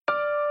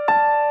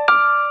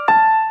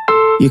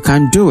You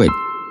can do it.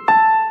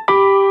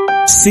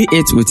 See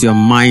it with your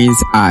mind's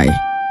eye.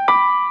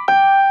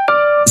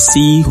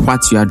 See what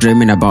you are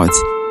dreaming about.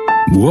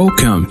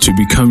 Welcome to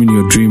Becoming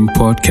Your Dream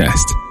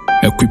podcast,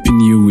 equipping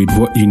you with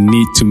what you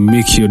need to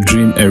make your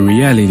dream a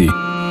reality.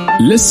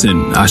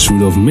 Listen as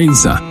Rudolph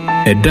Mensah,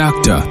 a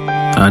doctor,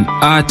 an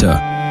author,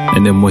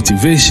 and a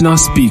motivational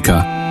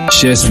speaker,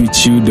 shares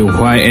with you the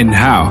why and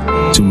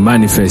how to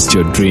manifest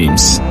your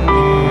dreams.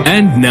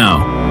 And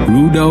now,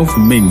 Rudolph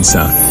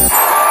Mensah.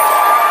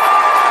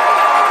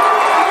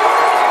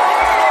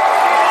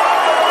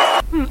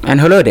 And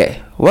hello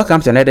there.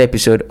 Welcome to another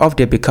episode of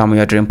the Become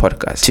Your Dream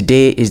podcast.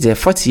 Today is the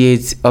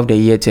 48th of the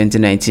year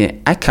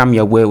 2019. I come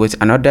your way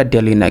with another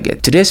daily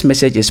nugget. Today's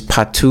message is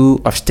part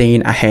 2 of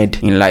staying ahead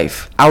in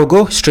life. I will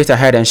go straight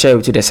ahead and share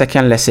with you the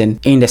second lesson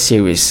in the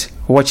series,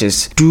 which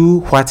is do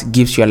what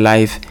gives your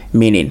life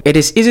meaning. It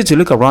is easy to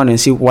look around and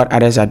see what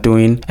others are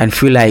doing and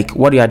feel like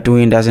what you are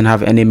doing doesn't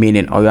have any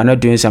meaning, or you are not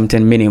doing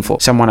something meaningful.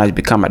 Someone has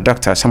become a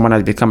doctor, someone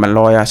has become a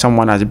lawyer,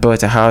 someone has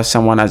built a house,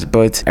 someone has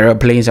built an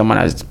airplane, someone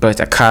has built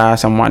a car,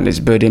 someone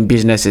is building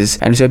businesses.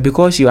 And so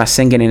because you are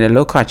singing in a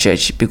local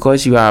church,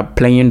 because you are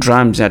playing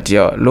drums at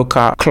your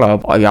local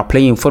club, or you are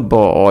playing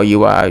football, or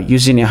you are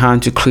using your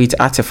hand to create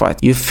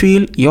artifacts, you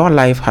feel your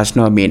life has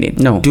no meaning.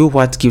 No, do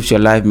what gives your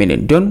life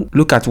meaning. Don't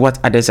look at what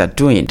others are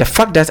doing. The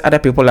fact that other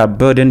people are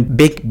building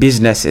big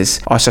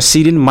businesses or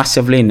succeeding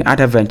massively in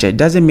other ventures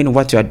doesn't mean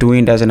what you are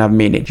doing doesn't have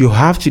meaning. You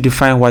have to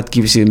define what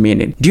gives you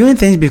meaning. Doing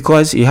things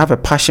because you have a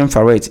passion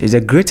for it is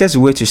the greatest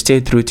way to stay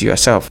true to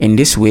yourself. In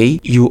this way,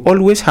 you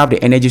always have the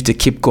energy to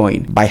keep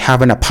going. By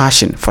having a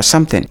passion for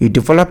something, you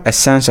develop a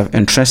sense of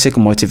intrinsic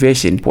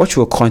motivation, which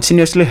will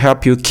continuously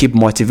help you keep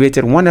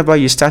motivated whenever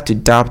you start to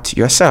doubt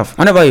yourself.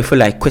 Whenever you feel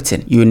like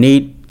quitting, you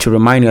need to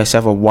remind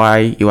yourself of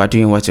why you are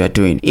doing what you are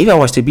doing. If I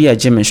was to be a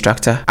gym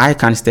instructor, I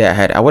can't stay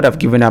ahead. I would have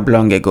given up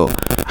long ago.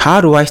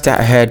 How do I stay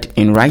ahead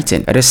in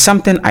writing? It is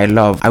something I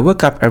love. I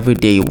wake up every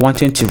day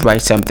wanting to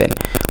write something,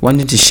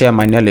 wanting to share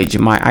my knowledge,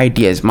 my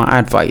ideas, my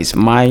advice,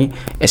 my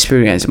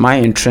experience, my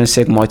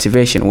intrinsic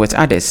motivation with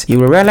others. You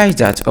will realize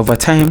that over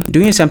time,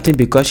 doing something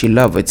because you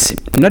love it,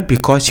 not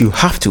because you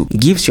have to,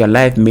 gives your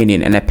life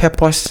meaning and a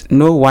purpose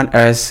no one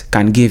else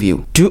can give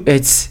you. Do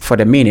it for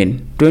the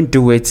meaning. Don't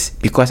do it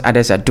because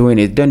others are doing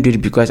it. Don't do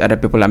it because other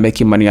people are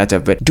making money out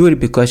of it. Do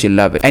it because you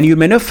love it. And you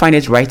may not find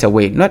it right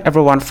away. Not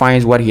everyone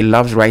finds what he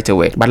loves right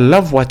away, but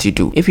love what you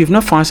do. If you've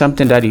not found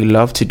something that you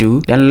love to do,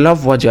 then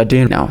love what you're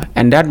doing now.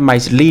 And that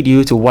might lead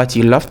you to what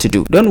you love to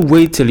do. Don't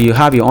wait till you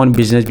have your own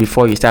business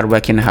before you start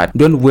working hard.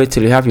 Don't wait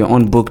till you have your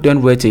own book.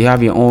 Don't wait till you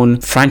have your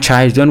own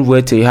franchise. Don't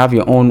wait till you have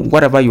your own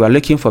whatever you are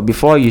looking for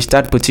before you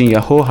start putting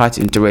your whole heart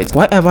into it.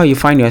 Wherever you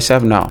find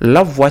yourself now,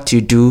 love what you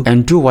do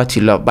and do what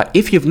you love. But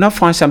if you've not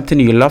found something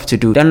you love to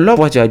do, then love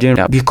what you're doing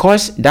now,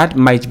 because that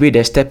might be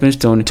the stepping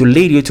stone to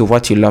lead you to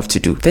what you love to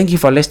do. Thank you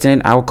for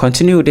listening. I will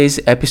continue this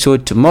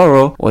episode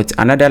tomorrow with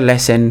another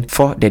lesson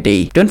for the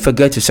day. Don't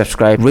forget to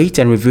subscribe, rate,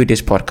 and review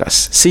this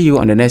podcast. See you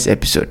on the next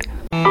episode.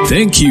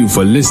 Thank you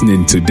for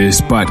listening to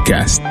this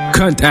podcast.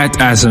 Contact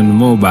us on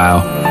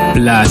mobile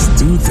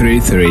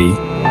 +233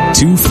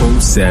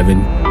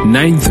 247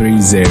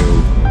 930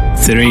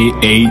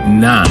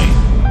 389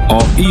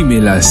 or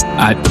email us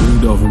at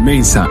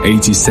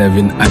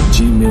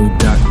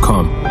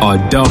rudolphmensah87@gmail.com or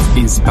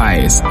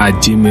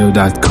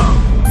dolphinspires@gmail.com.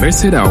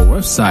 Visit our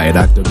website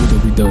at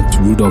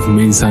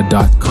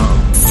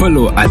www.rudolphmensah.com.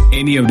 Follow at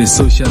any of the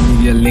social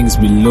media links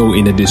below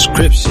in the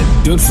description.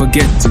 Don't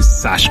forget to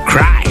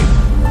subscribe.